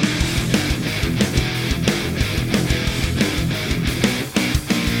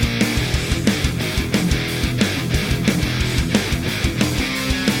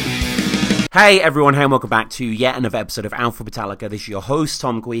Hey everyone, hey and welcome back to yet another episode of Alpha Metallica. This is your host,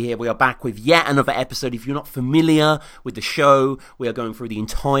 Tom Quee here. We are back with yet another episode. If you're not familiar with the show, we are going through the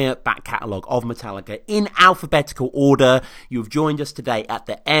entire back catalogue of Metallica in alphabetical order. You've joined us today at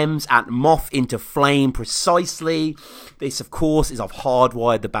the M's, at Moth into Flame, precisely. This, of course, is of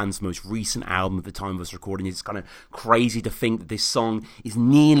Hardwired, the band's most recent album at the time of us recording. It's kind of crazy to think that this song is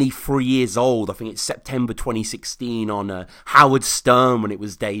nearly 3 years old. I think it's September 2016 on Howard Stern when it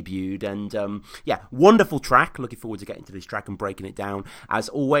was debuted. And wonderful track. Looking forward to getting to this track and breaking it down. As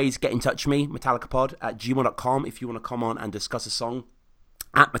always, get in touch with me, metallicapod@gmail.com, if you want to come on and discuss a song.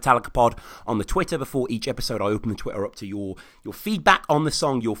 At MetallicaPod on the Twitter. Before each episode, I open the Twitter up to your feedback on the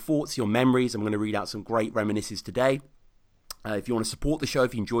song, your thoughts, your memories. I'm going to read out some great reminiscences today. If you want to support the show,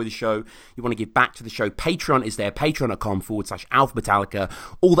 if you enjoy the show, you want to give back to the show, Patreon is there, patreon.com/Alpha Metallica.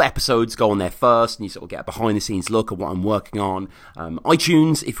 All the episodes go on there first, and you sort of get a behind-the-scenes look at what I'm working on.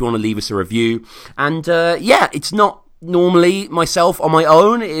 iTunes, if you want to leave us a review. And, it's not normally myself on my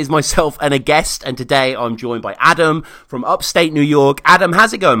own. It is myself and a guest, and today I'm joined by Adam from upstate New York. Adam,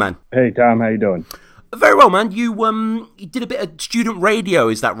 how's it going, man? Hey, Tom, how you doing? Very well, man. You did a bit of student radio,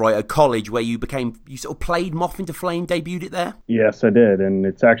 is that right, at college, where you sort of played Moth into Flame, debuted it there? Yes, I did, and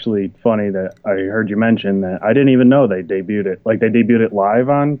it's actually funny that I heard you mention that. I didn't even know they debuted it. Like, they debuted it live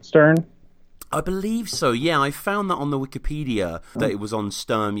on Stern? I believe so, yeah. I found that on the Wikipedia that it was on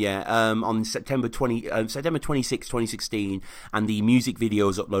Stern, on September 26, 2016, and the music video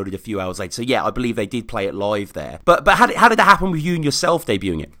was uploaded a few hours later. So, yeah, I believe they did play it live there. But how did that happen with you and yourself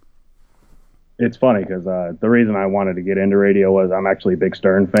debuting it? It's funny because the reason I wanted to get into radio was I'm actually a big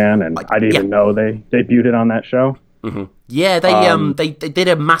Stern fan, and I didn't even know they debuted it on that show. Mm-hmm. Yeah, they did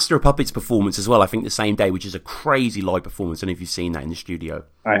a Master of Puppets performance as well, I think the same day, which is a crazy live performance. I don't know if you've seen that in the studio.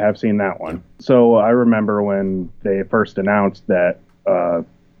 I have seen that one. So I remember when they first announced that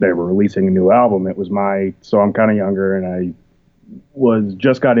they were releasing a new album, so I'm kind of younger, and I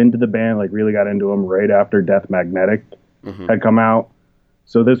just got into the band, like really got into them right after Death Magnetic had come out.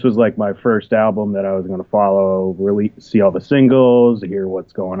 So this was like my first album that I was going to follow, really see all the singles, hear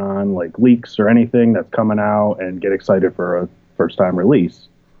what's going on, like leaks or anything that's coming out, and get excited for a first-time release.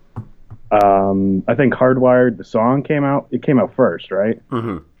 I think Hardwired, the song came out. It came out first, right?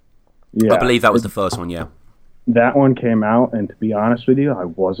 Mm-hmm. Yeah, I believe that was the first one, yeah. That one came out, and to be honest with you, I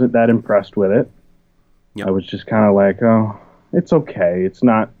wasn't that impressed with it. Yep. I was just kind of like, oh, it's okay. It's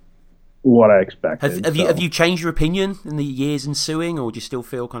not what I expected. Have you changed your opinion in the years ensuing, or do you still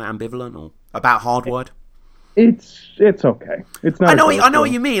feel kind of ambivalent or about Hardwired? It's okay. It's not. I know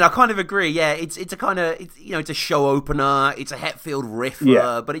what you mean. I kind of agree. Yeah, it's a kind of it's a show opener. It's a Hetfield riff,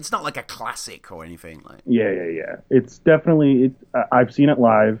 but it's not like a classic or anything. Like yeah. It's definitely. I've seen it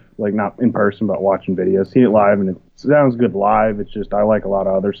live, like not in person, but watching videos. Seen it live, and it sounds good live. It's just I like a lot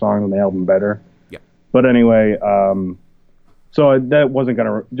of other songs on the album better. Yeah. But anyway, so that wasn't going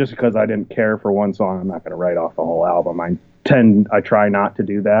to, just because I didn't care for one song, I'm not going to write off the whole album. I try not to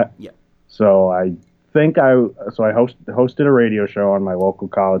do that. Yeah. So I hosted a radio show on my local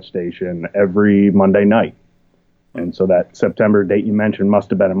college station every Monday night. And so that September date you mentioned must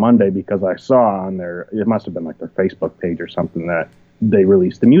have been a Monday, because I saw on it must have been like their Facebook page or something, that they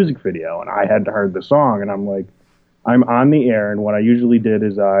released the music video, and I hadn't heard the song, and I'm like, I'm on the air, and what I usually did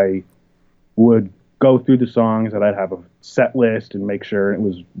is I would go through the songs, and I'd have a set list and make sure it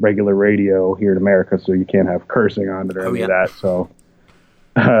was regular radio here in America, so you can't have cursing on it or any of that. So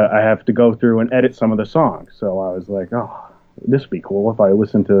I have to go through and edit some of the songs. So I was like, oh, this would be cool if I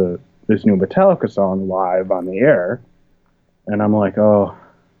listened to this new Metallica song live on the air. And I'm like, oh,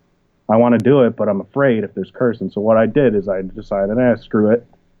 I want to do it, but I'm afraid if there's cursing. So what I did is I decided, screw it.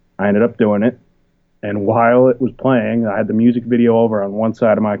 I ended up doing it. And while it was playing, I had the music video over on one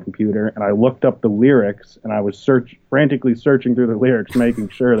side of my computer, and I looked up the lyrics, and I was frantically searching through the lyrics, making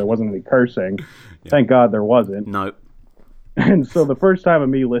sure there wasn't any cursing. Yeah. Thank God there wasn't. No. And so the first time of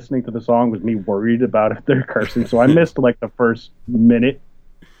me listening to the song was me worried about if they're cursing. So I missed like the first minute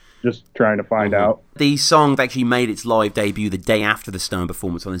just trying to find out. The song actually made its live debut the day after the Stern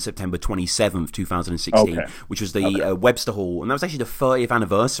performance on September 27th, 2016, which was the Webster Hall. And that was actually the 30th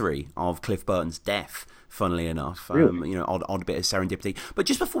anniversary of Cliff Burton's death, funnily enough. Really? Odd bit of serendipity. But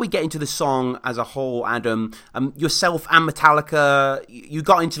just before we get into the song as a whole, Adam, yourself and Metallica, you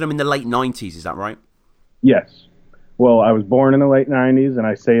got into them in the late 90s, is that right? Yes. Well, I was born in the late 90s, and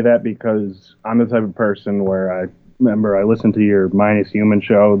I say that because I'm the type of person where I listened to your Minus Human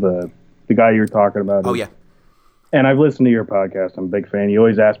show, the guy you were talking about. Oh, yeah. And I've listened to your podcast. I'm a big fan. You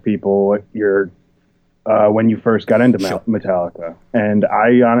always ask people what your when you first got into Sure. Metallica? And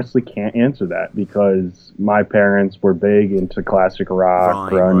I honestly can't answer that because my parents were big into classic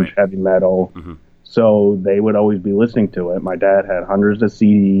rock, Right, grunge, right. heavy metal. Mhm. So they would always be listening to it. My dad had hundreds of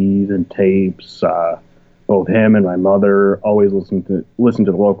CDs and tapes. Both him and my mother always listened to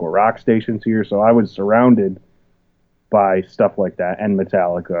the local rock stations here. So I was surrounded by stuff like that and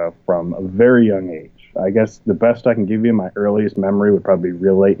Metallica from a very young age. I guess the best I can give you, my earliest memory would probably be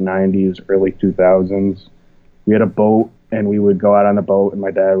real late 90s, early 2000s. We had a boat, and we would go out on the boat, and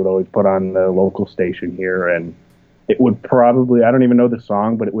my dad would always put on the local station here, and it would probably, I don't even know the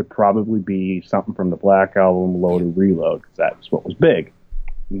song, but it would probably be something from the Black Album, Load and Reload, because that's what was big.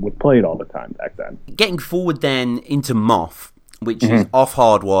 It was played all the time back then. Getting forward then into Moth, which is off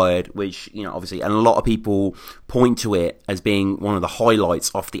Hardwired, which, you know, obviously, and a lot of people point to it as being one of the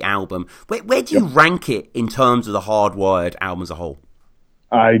highlights off the album. Where do you rank it in terms of the Hardwired album as a whole?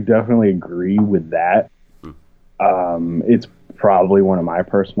 I definitely agree with that. It's probably one of my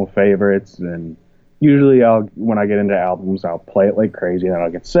personal favorites, and usually when I get into albums, I'll play it like crazy, and then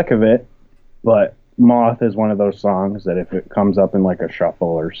I'll get sick of it. But Moth is one of those songs that if it comes up in like a shuffle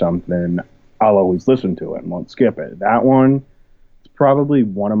or something, I'll always listen to it and won't skip it. That one is probably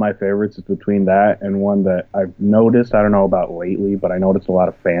one of my favorites. It's between that and one that I've noticed, I don't know about lately, but I noticed a lot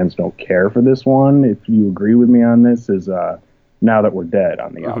of fans don't care for this one. If you agree with me on this, is Now That We're Dead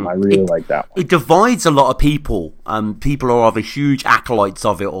on the album. I really like that one. It divides a lot of people. People are either huge acolytes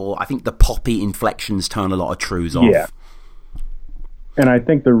of it, or I think the poppy inflections turn a lot of trues off. Yeah. And I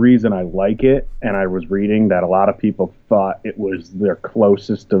think the reason I like it, and I was reading that a lot of people thought it was their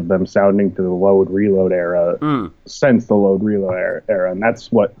closest of them sounding to the Load Reload era since the Load Reload era. And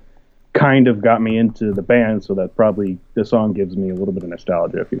that's what kind of got me into the band. So that probably the song gives me a little bit of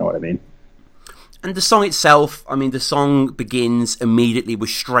nostalgia, if you know what I mean. And the song itself, I mean, the song begins immediately. We're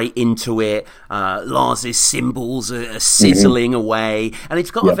straight into it. Lars's cymbals are sizzling away. And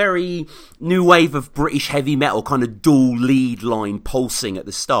it's got a very new wave of British heavy metal kind of dual lead line pulsing at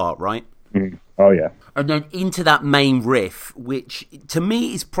the start, right? Oh, yeah. And then into that main riff, which to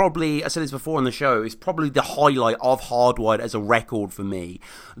me is probably, I said this before on the show, is probably the highlight of Hardwired as a record for me.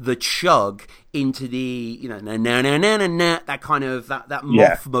 The chug into the, you know, that kind of, that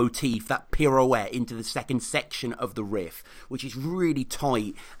moth motif, that pirouette into the second section of the riff, which is really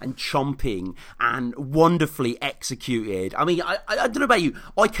tight and chomping and wonderfully executed. I mean, I don't know about you,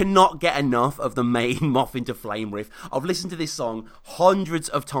 I cannot get enough of the main Moth into Flame riff. I've listened to this song hundreds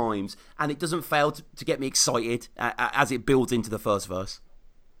of times, and it doesn't fail to get me excited as it builds into the first verse.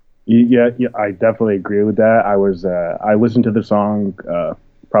 Yeah, I definitely agree with that. I listened to the song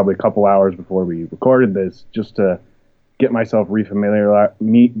probably a couple hours before we recorded this just to get myself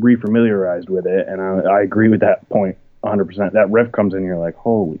refamiliarized with it, and I agree with that point 100%. That riff comes in, you're like,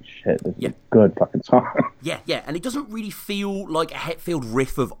 holy shit, this is a good fucking song. Yeah, and it doesn't really feel like a Hetfield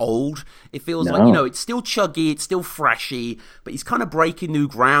riff of old. It feels like, you know, it's still chuggy, it's still freshy, but he's kind of breaking new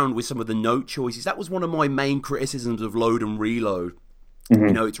ground with some of the note choices. That was one of my main criticisms of Load and Reload.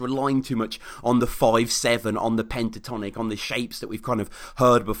 You know, it's relying too much on the 5/7, on the pentatonic, on the shapes that we've kind of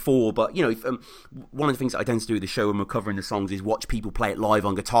heard before. But, you know, one of the things that I tend to do with the show when we're covering the songs is watch people play it live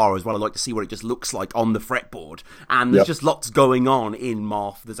on guitar as well. I like to see what it just looks like on the fretboard. And there's just lots going on in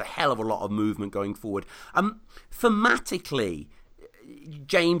Moth. There's a hell of a lot of movement going forward. Thematically,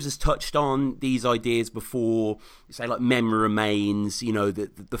 James has touched on these ideas before, say like Memory Remains, you know,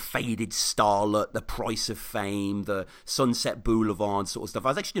 the faded starlet, the price of fame, the Sunset Boulevard sort of stuff. I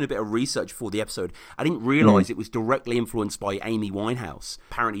was actually doing a bit of research for the episode. I didn't realise it was directly influenced by Amy Winehouse.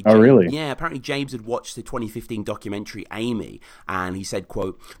 Apparently, really? Yeah, apparently James had watched the 2015 documentary Amy, and he said,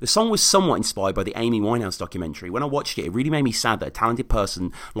 quote, "The song was somewhat inspired by the Amy Winehouse documentary. When I watched it, it really made me sad that a talented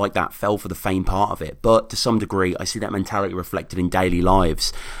person like that fell for the fame part of it. But to some degree, I see that mentality reflected in daily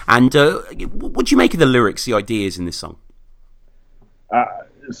lives." And what do you make of the lyrics, the ideas in this song?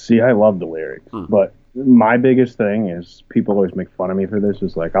 See, I love the lyrics, but my biggest thing is people always make fun of me for this.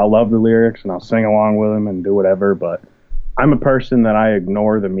 Is like, I'll love the lyrics and I'll sing along with them and do whatever, but I'm a person that I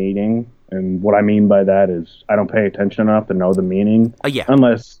ignore the meaning. And what I mean by that is I don't pay attention enough to know the meaning.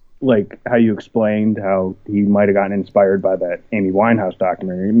 Unless, like, how you explained how he might have gotten inspired by that Amy Winehouse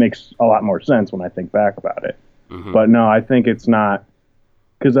documentary. It makes a lot more sense when I think back about it. But no, I think it's not,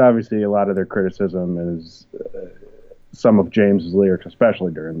 because obviously a lot of their criticism is some of James's lyrics,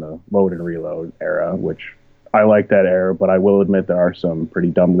 especially during the Load and Reload era, which I like that era, but I will admit there are some pretty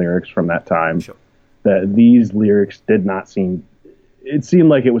dumb lyrics from that time. Sure. That these lyrics did not seem, it seemed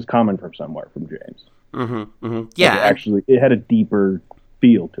like it was coming from somewhere from James. Yeah. Like actually, it had a deeper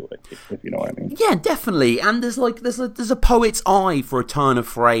feel to it, if you know what I mean. Yeah, definitely. And there's a poet's eye for a turn of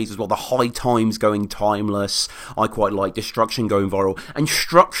phrase as well. The high times going timeless. I quite like destruction going viral. And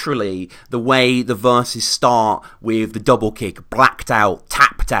structurally, the way the verses start with the double kick, blacked out,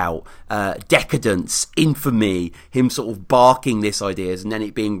 tapped out, decadence, infamy, him sort of barking this ideas and then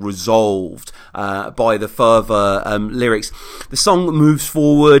it being resolved by the further lyrics. The song moves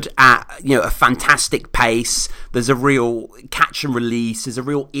forward at a fantastic pace. There's a real catch and release. There's a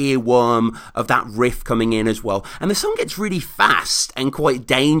real earworm of that riff coming in as well. And the song gets really fast and quite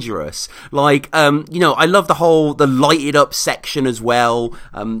dangerous. Like, I love the lighted up section as well.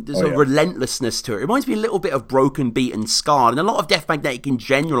 There's a relentlessness to it. It reminds me a little bit of Broken Beat and Scarred, and a lot of Death Magnetic in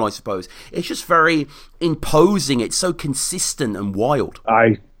general, I suppose. It's just very imposing. It's so consistent and wild.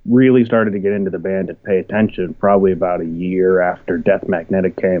 I really started to get into the band and pay attention probably about a year after Death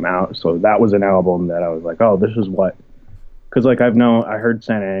Magnetic came out. So that was an album that I was like, oh, this is what, because like I heard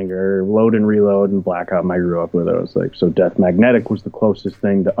Saint Anger, Load and Reload, and Black Album I grew up with. I was like, so Death Magnetic was the closest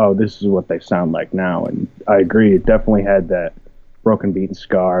thing to, oh, this is what they sound like now. And I agree, it definitely had that Broken Beat and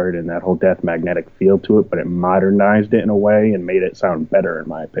Scarred and that whole Death Magnetic feel to it, but it modernized it in a way and made it sound better, in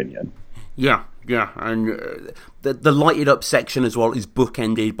my opinion. Yeah, and the lighted up section as well is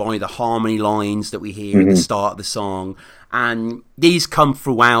bookended by the harmony lines that we hear at the start of the song, and these come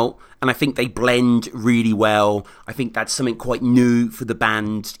throughout, and I think they blend really well. I think that's something quite new for the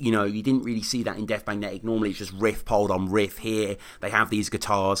band. You didn't really see that in Death Magnetic. Normally it's just riff piled on riff. Here they have these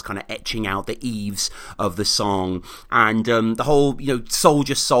guitars kind of etching out the eaves of the song, and the whole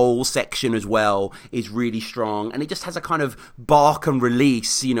Soldier Soul section as well is really strong, and it just has a kind of bark and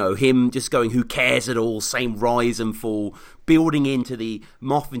release, him just going, who cares at all, same rise and fall, building into the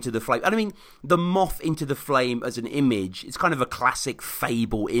moth into the flame. And I mean, the moth into the flame as an image, it's kind of a classic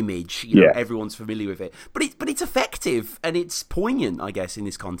Fable image. Everyone's familiar with it, but it's effective and it's poignant, I guess, in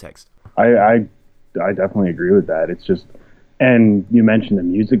this context. I definitely agree with that. It's just, and you mentioned the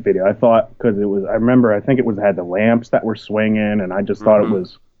music video. I thought, because I think it had the lamps that were swinging, and I just thought it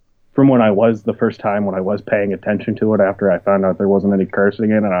was, from the first time when I was paying attention to it after I found out there wasn't any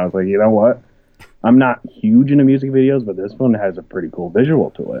cursing in it, and I was like, you know what? I'm not huge into music videos, but this one has a pretty cool visual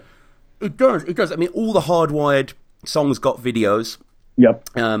to it. It does. I mean, all the Hardwired songs got videos.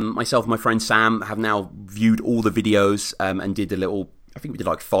 Yep. Myself and my friend Sam have now viewed all the videos and did a little, I think we did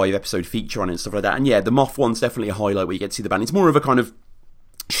like 5-episode feature on it and stuff like that. And yeah, the Moth one's definitely a highlight where you get to see the band. It's more of a kind of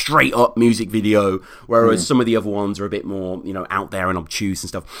straight up music video, whereas some of the other ones are a bit more out there and obtuse and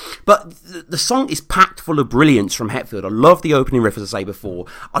stuff. But the song is packed full of brilliance from Hetfield. I love the opening riff, as I say before.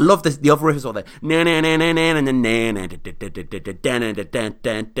 I love the other riff as well, that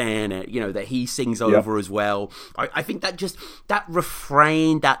he sings over as well. I think that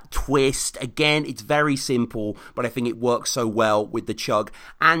refrain, that twist, again, it's very simple, but I think it works so well with the chug.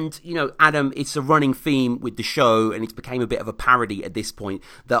 And Adam, it's a running theme with the show, and it's became a bit of a parody at this point,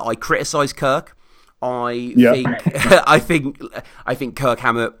 that I criticise Kirk. I think Kirk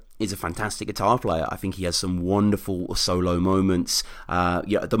Hammett is a fantastic guitar player. I think he has some wonderful solo moments.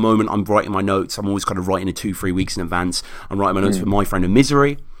 At the moment I'm writing my notes, I'm always kind of writing 2-3 weeks in advance. I'm writing my notes for My Friend of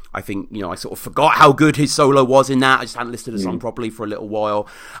Misery. I think, I sort of forgot how good his solo was in that. I just hadn't listed the song properly for a little while.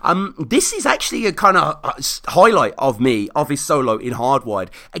 This is actually a kind of highlight of his solo in Hardwired.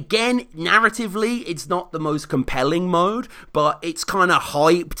 Again, narratively, it's not the most compelling mode, but it's kind of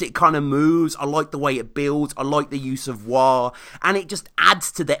hyped. It kind of moves. I like the way it builds. I like the use of wah. And it just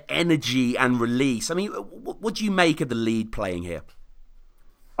adds to the energy and release. I mean, what do you make of the lead playing here?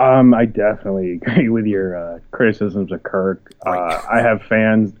 I definitely agree with your criticisms of Kirk. I have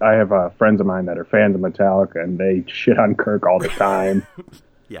friends of mine that are fans of Metallica, and they shit on Kirk all the time.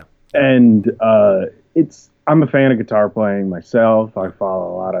 Yeah. And I'm a fan of guitar playing myself. I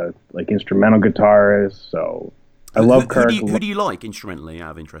follow a lot of instrumental guitarists, so I love Kirk. Who do you like instrumentally, out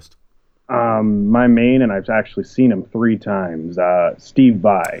of interest? My main, and I've actually seen him 3 times, Steve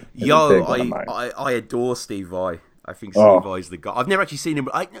Vai. I adore Steve Vai. I think Steve Vai's the guy. I've never actually seen him,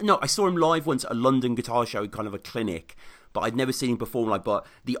 but I saw him live once at a London guitar show, kind of a clinic, but I'd never seen him perform live. But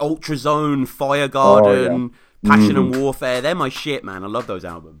the Ultrazone, Fire Garden, Passion and Warfare, they're my shit, man. I love those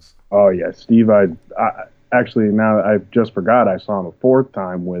albums. Oh yeah, Steve, actually, now I just forgot, I saw him a 4th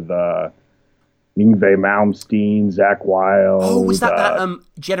time with Yngwie Malmsteen, Zakk Wylde. Oh, was that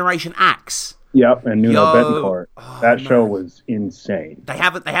Generation Axe? Yep, and Nuno Bettencourt. That show was insane. They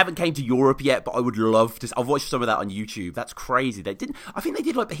haven't came to Europe yet, but I would love to. I've watched some of that on YouTube. That's crazy. They didn't. I think they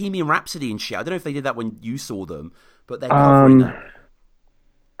did Bohemian Rhapsody and shit. I don't know if they did that when you saw them, but they're covering that.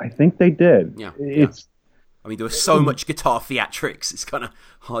 I think they did. Yeah, I mean, there was so much guitar theatrics. It's kind of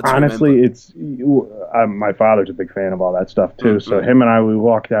hard to honestly, remember. it's my father's a big fan of all that stuff too. So him and I, we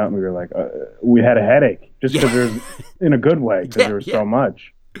walked out and we were like, we had a headache just because there's, in a good way, because there was so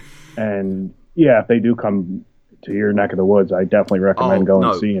much. And yeah, if they do come to your neck of the woods, I definitely recommend going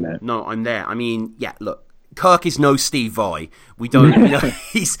and seeing it. No, I'm there. I mean, yeah, look. Kirk is no Steve Vai. We don't, you know,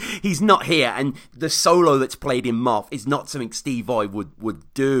 he's not here, and the solo that's played in Moth is not something Steve Vai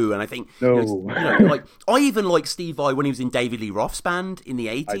would do. And I think, like I even like Steve Vai when he was in David Lee Roth's band in the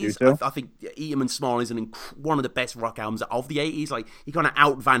 80s. I think Eat 'Em and Smile is one of the best rock albums of the 80s. Like he kind of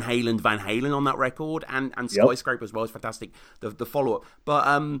out Van Halen on that record, and Skyscraper as well is fantastic. The follow up,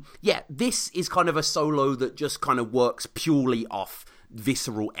 but yeah, this is kind of a solo that just kind of works purely off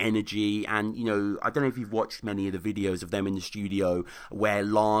visceral energy. And you know, I don't know if you've watched many of the videos of them in the studio where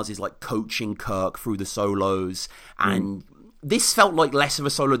Lars is like coaching Kirk through the solos, and this felt like less of a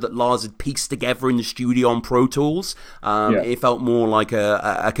solo that Lars had pieced together in the studio on Pro Tools. It felt more like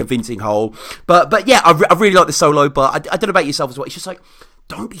a convincing whole, but yeah, I really like the solo. But I don't know about yourself as well, it's just like,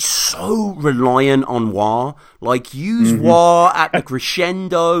 don't be so reliant on Wah. Like, use Wah at the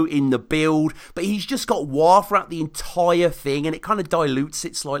crescendo in the build, but he's just got Wah throughout the entire thing, and it kind of dilutes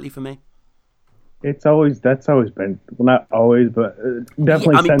it slightly for me. That's always been, well, not always, but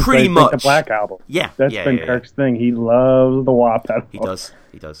definitely since pretty much the Black Album. That's been Kirk's thing. He loves the Wah pedal.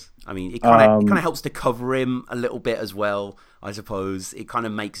 He does. I mean, it kind of helps to cover him a little bit as well, I suppose. It kind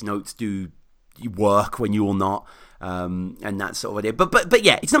of makes notes do work when you're not. And that sort of idea, but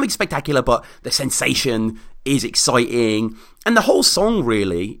yeah, it's nothing spectacular, but the sensation is exciting, and the whole song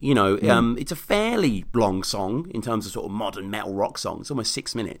really, you know, it's a fairly long song in terms of sort of modern metal rock song. It's almost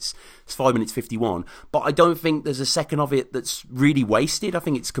 6 minutes. It's 5 minutes 51, but I don't think there's a second of it that's really wasted. I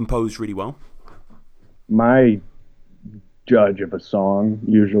think it's composed really well. My judge of a song,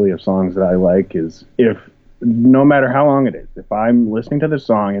 usually of songs that I like, is if no matter how long it is, if I'm listening to the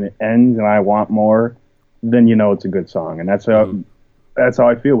song and it ends and I want more, then you know it's a good song. And that's how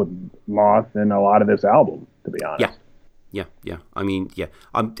I feel with Moth and a lot of this album, to be honest. Yeah. I mean, yeah.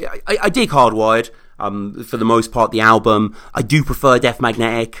 I dig Hardwired. For the most part, the album. I do prefer Death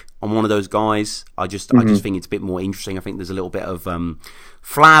Magnetic. I'm one of those guys. I just think it's a bit more interesting. I think there's a little bit of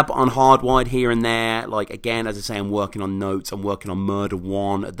flab on Hardwired here and there. Like, again, as I say, I'm working on notes. I'm working on Murder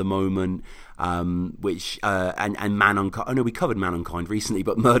One at the moment. Which and Man Unkind. I know we covered Man Unkind recently,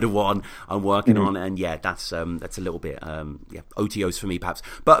 but Murder One I'm working on, and yeah, that's a little bit OTOs for me perhaps.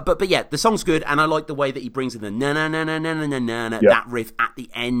 But yeah, the song's good, and I like the way that he brings in the na na na na na na na na that riff at the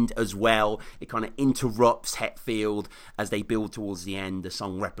end as well. It kind of interrupts Hetfield as they build towards the end. The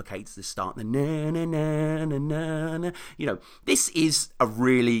song replicates the start. The na na na na na na. You know, this is a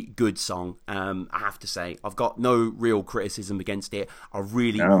really good song. I have to say, I've got no real criticism against it. I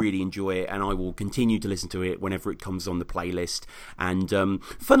really enjoy it, and I will continue to listen to it whenever it comes on the playlist. And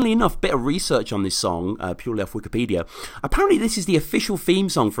funnily enough, bit of research on this song, purely off Wikipedia. Apparently this is the official theme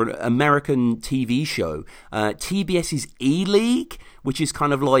song for an American TV show, TBS's E-League, which is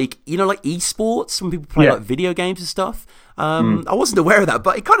kind of like, you know, like esports when people play like video games and stuff. I wasn't aware of that,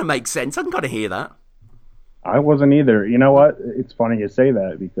 but it kind of makes sense. I can kind of hear that. I wasn't either. You know what? It's funny you say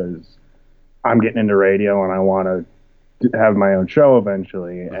that, because I'm getting into radio and I want to have my own show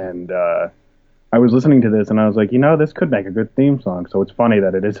eventually, and I was listening to this and I was like, you know, this could make a good theme song. So it's funny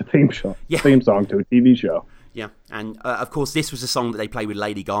that it is a theme song to a TV show. Yeah, and of course this was a song that they played with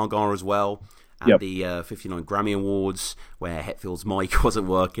Lady Gaga as well at the 59 Grammy Awards, where Hetfield's mic wasn't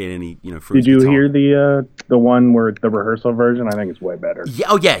working and he, you know, threw his guitar. Did you hear the one where the rehearsal version? I think it's way better.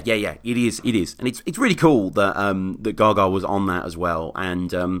 Yeah, yeah. It is, and it's really cool that that Gaga was on that as well.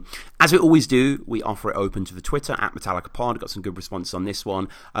 And as we always do, we offer it open to the Twitter at MetallicaPod. Got some good responses on this one.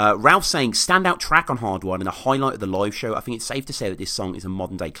 Ralph saying standout track on Hardwired and the highlight of the live show. I think it's safe to say that this song is a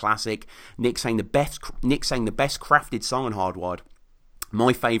modern day classic. Nick saying the best crafted song on Hardwired.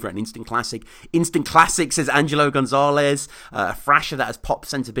 My favourite, an instant classic. Instant classic, says Angelo Gonzalez. A thrasher that has pop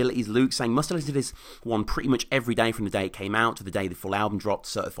sensibilities. Luke saying, must have listened to this one pretty much every day from the day it came out to the day the full album dropped.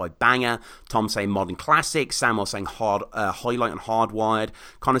 Certified banger. Tom saying modern classic. Samuel saying highlight on Hardwired.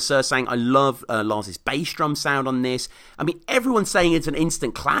 Connoisseur saying, I love Lars's bass drum sound on this. I mean, everyone's saying it's an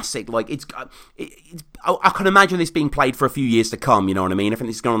instant classic. Like, I can imagine this being played for a few years to come, you know what I mean? I think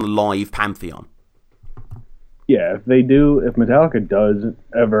this is going on the live Pantheon. Yeah, if Metallica does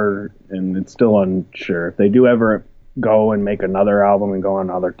ever, and it's still unsure, if they do ever go and make another album and go on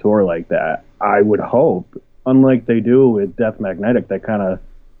another tour like that, I would hope, unlike they do with Death Magnetic, they kind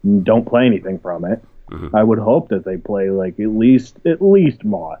of don't play anything from it. I would hope that they play like at least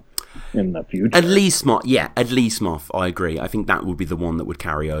Moth. in the future. At least Moth, I agree. I think that would be the one that would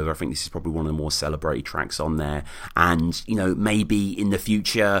carry over. I think this is probably one of the more celebrated tracks on there. And, maybe in the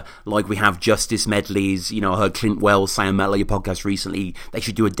future, like we have Justice medleys, I heard Clint Wells say on Metal Your Podcast recently, they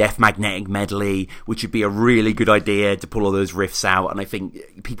should do a Death Magnetic medley, which would be a really good idea to pull all those riffs out. And I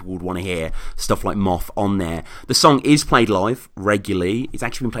think people would want to hear stuff like Moth on there. The song is played live regularly. It's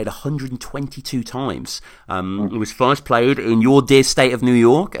actually been played 122 times. It was first played in your dear state of New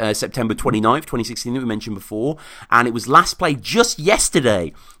York, September 29th, 2016, that we mentioned before. And it was last played just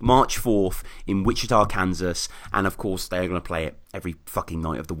yesterday, March 4th, in Wichita, Kansas. And of course, they're going to play it every fucking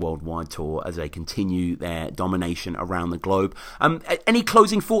night of the worldwide tour as they continue their domination around the globe. Any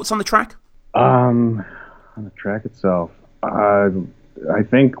closing thoughts on the track? On the track itself, I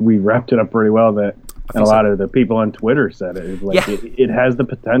think we wrapped it up pretty well. And a lot of the people on Twitter said it. It's like it has the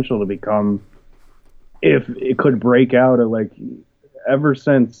potential to become, if it could break out of ever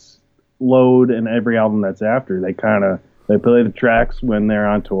since Load and every album that's after, they play the tracks when they're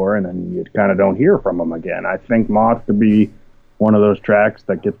on tour, and then you kind of don't hear from them again. I think Moth could be one of those tracks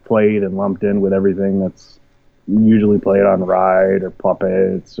that gets played and lumped in with everything that's usually played on Ride or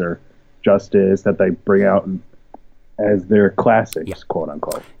Puppets or Justice, that they bring out as their classics, quote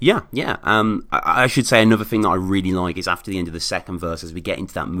unquote. Yeah. I should say another thing that I really like is after the end of the second verse, as we get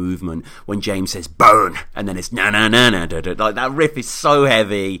into that movement, when James says "burn" and then it's na na na na da, da, like that riff is so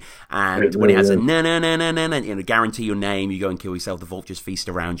heavy, and when it has a na na na na na na, guarantee your name, you go and kill yourself, the vultures feast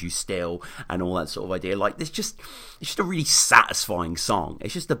around you still, and all that sort of idea. Like it's just a really satisfying song.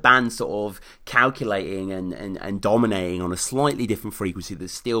 It's just the band sort of calculating and dominating on a slightly different frequency that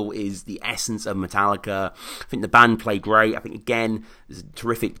still is the essence of Metallica. I think the band play great. I think again there's a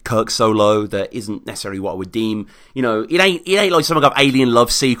terrific Kirk solo that isn't necessarily what I would deem, it ain't like something of Alien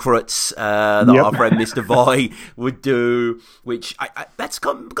Love Secrets that our friend Mr. Vi would do, which that's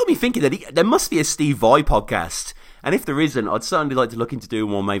got me thinking that there must be a Steve Vai podcast, and if there isn't, I'd certainly like to look into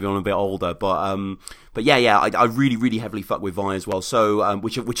doing one maybe when I'm a bit older. But yeah, I really, really heavily fuck with Vi as well. So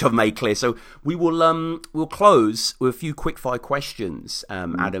which I've made clear. So we'll close with a few quick fire questions,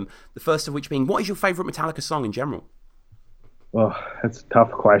 Adam. The first of which being, what is your favourite Metallica song in general? Well, that's a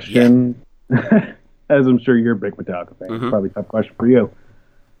tough question. Yeah. As I'm sure you're a big Metallica fan, it's probably a tough question for you.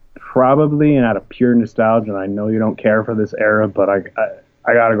 Probably, and out of pure nostalgia, and I know you don't care for this era, but I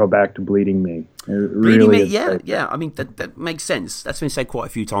got to go back to Bleeding Me. Bleeding Me, yeah. I mean, that makes sense. That's been said quite a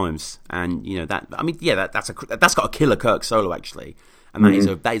few times, and that's got a killer Kirk solo actually, and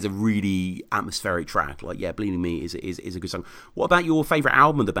that is a really atmospheric track. Like, yeah, Bleeding Me is a good song. What about your favorite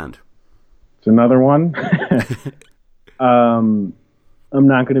album of the band? It's another one. I'm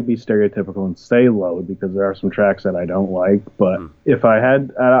not going to be stereotypical and say Load, because there are some tracks that I don't like, but if I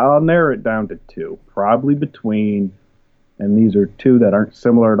had, I'll narrow it down to two, probably between. And these are two that aren't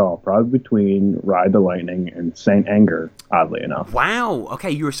similar at all. Probably between Ride the Lightning and Saint Anger, oddly enough. Wow.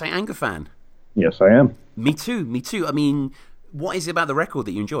 Okay, you're a Saint Anger fan. Yes, I am. Me too. I mean, what is it about the record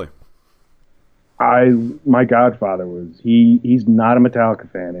that you enjoy? My godfather he's not a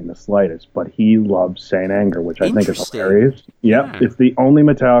Metallica fan in the slightest, but he loves Saint Anger, which I think is hilarious. Yeah. It's the only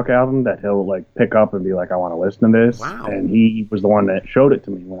Metallica album that he'll pick up and be like, I want to listen to this. Wow. And he was the one that showed it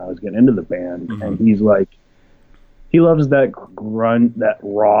to me when I was getting into the band. And he's like, he loves that grunt, that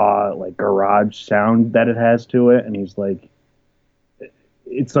raw, garage sound that it has to it. And he's like,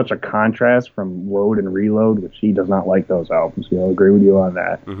 it's such a contrast from Load and Reload, which he does not like those albums. He'll agree with you on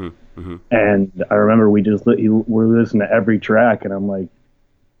that. And I remember we're listening to every track, and I'm like,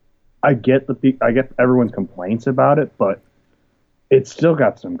 I get everyone's complaints about it, but it's still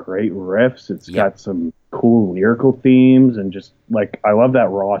got some great riffs. It's got some cool lyrical themes, and just I love that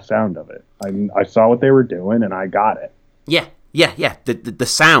raw sound of it. I saw what they were doing, and I got it. Yeah. The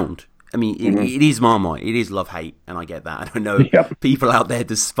sound. I mean, it is Marmite. It is love-hate, and I get that. I know people out there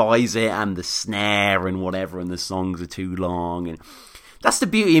despise it, and the snare and whatever, and the songs are too long, and that's the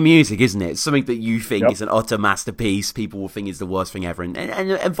beauty of music, isn't it? It's something that you think is an utter masterpiece, people will think is the worst thing ever,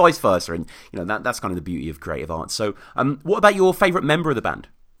 and vice versa. And that's kind of the beauty of creative art. So, what about your favourite member of the band?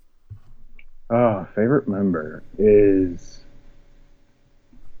 Favorite member is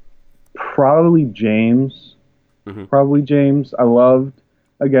probably James. Probably James. I loved.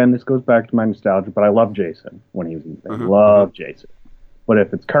 Again, this goes back to my nostalgia, but I love Jason when he was in the band. Love Jason. But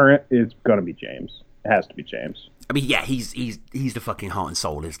if it's current, it's gonna be James. It has to be James. I mean, yeah, he's the fucking heart and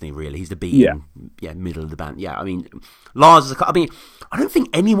soul, isn't he, really? He's the beating, middle of the band. Yeah, I mean, Lars, I don't think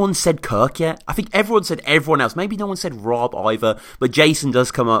anyone said Kirk yet. I think everyone said everyone else. Maybe no one said Rob either, but Jason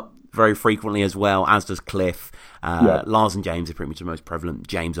does come up very frequently as well, as does Cliff. Lars and James are pretty much the most prevalent.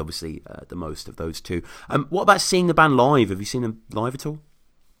 James, obviously, the most of those two. What about seeing the band live? Have you seen them live at all?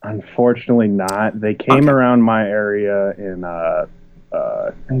 Unfortunately not. They came around my area in I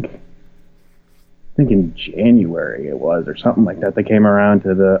think in January it was, or something like that. They came around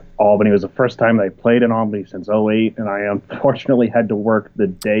to the Albany. It was the first time they played in Albany since '08, and I unfortunately had to work the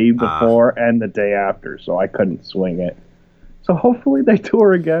day before and the day after, so I couldn't swing it. So hopefully they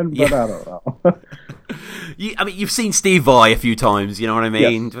tour again, but I don't know. You've seen Steve Vai a few times, you know what I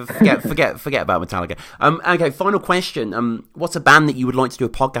mean? Yes. Forget about Metallica. Okay, final question. What's a band that you would like to do a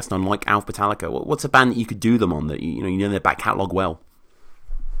podcast on, like Alpha Metallica? What's a band that you could do them on that you know their back catalogue well?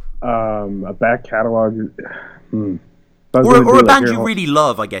 A back catalog, or a band you really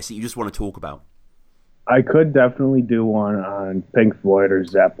love, I guess, that you just want to talk about. I could definitely do one on Pink Floyd or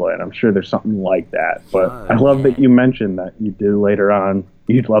Zeppelin. I'm sure there's something like that. But I love that you mentioned that you do later on.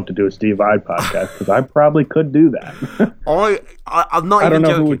 You'd love to do a Steve Vai podcast, because I probably could do that. I'm not even joking. I don't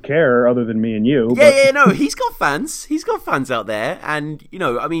know who would care other than me and you. No, he's got fans. He's got fans out there, and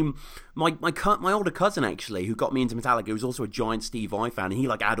I mean, my older cousin actually, who got me into Metallica, was also a giant Steve Vai fan, and he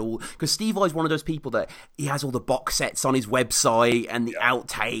had all, because Steve Vai's one of those people that he has all the box sets on his website and the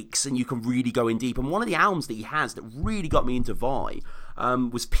outtakes, and you can really go in deep. And one of the albums that he has that really got me into Vai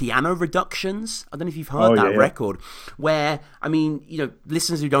was Piano Reductions. I don't know if you've heard that record, where, I mean,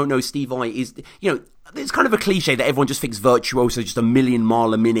 listeners who don't know, Steve Vai is, it's kind of a cliche that everyone just thinks virtuoso, just a million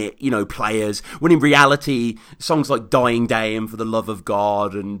mile a minute, players, when in reality, songs like Dying Day and For the Love of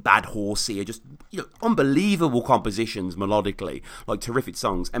God and Bad Horsey are just, unbelievable compositions melodically, like terrific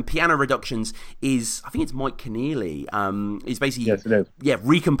songs. And Piano Reductions is, I think it's Mike Keneally, is basically, yes, it is.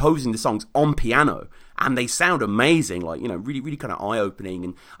 Recomposing the songs on piano. And they sound amazing, like, really, really kind of eye-opening.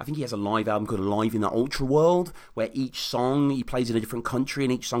 And I think he has a live album called Live in the Ultra World, where each song he plays in a different country,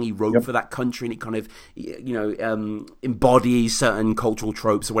 and each song he wrote for that country, and it kind of, embodies certain cultural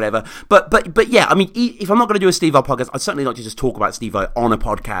tropes or whatever. But yeah, I mean, if I'm not going to do a Steve Vai podcast, I'd certainly like to just talk about Steve Vai on a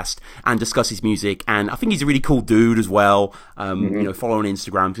podcast and discuss his music. And I think he's a really cool dude as well. Follow on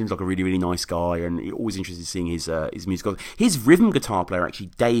Instagram, seems like a really, really nice guy, and you're always interested in seeing his music. His rhythm guitar player,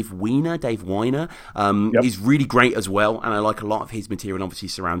 actually, Dave Weiner, is really great as well, and I like a lot of his material. Obviously,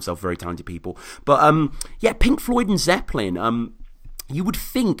 surrounds himself with very talented people. But Pink Floyd and Zeppelin. You would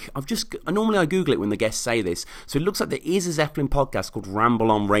think, normally I Google it when the guests say this, so it looks like there is a Zeppelin podcast called Ramble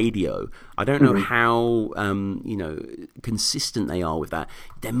on Radio. I don't know how, consistent they are with that.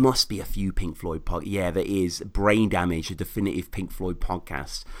 There must be a few Pink Floyd podcasts. Yeah, there is. Brain Damage, a definitive Pink Floyd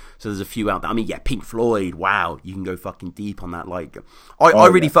podcast. So there's a few out there. I mean, Pink Floyd, wow, you can go fucking deep on that. Like, I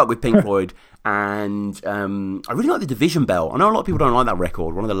really fuck with Pink Floyd, and I really like the Division Bell. I know a lot of people don't like that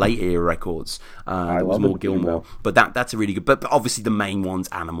record, one of the late era records. That was more Gilmore, but that's a really good. But obviously the main ones,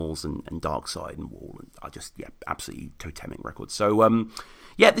 Animals and Dark Side and Wall, are just absolutely totemic records. So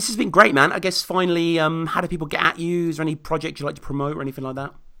this has been great, man. I guess finally, how do people get at you? Is there any project you like to promote or anything like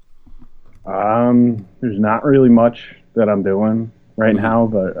that? There's not really much that I'm doing right now,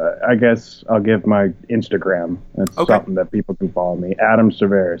 but I guess I'll give my Instagram. That's something that people can follow me. Adam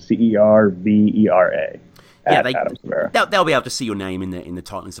Cervera, Cervera. Adam Cervera. They'll be able to see your name in the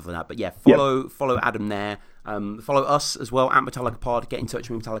title and stuff like that. But follow Adam there. Follow us as well at MetallicaPod. Get in touch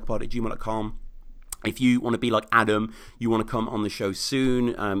with me, metallicapod@gmail.com. If you want to be like Adam, you want to come on the show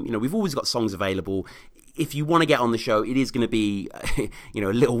soon. We've always got songs available. If you want to get on the show, it is going to be, a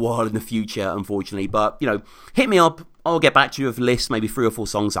little while in the future, unfortunately. But, hit me up. I'll get back to you with a list, maybe 3 or 4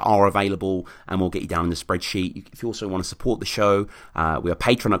 songs that are available, and we'll get you down in the spreadsheet. If you also want to support the show, we are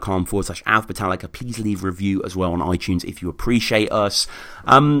patreon.com/AlphaMetallica. Please leave a review as well on iTunes if you appreciate us.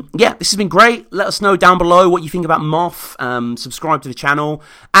 This has been great. Let us know down below what you think about Moth. Subscribe to the channel.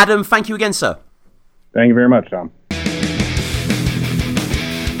 Adam, thank you again, sir. Thank you very much, Tom.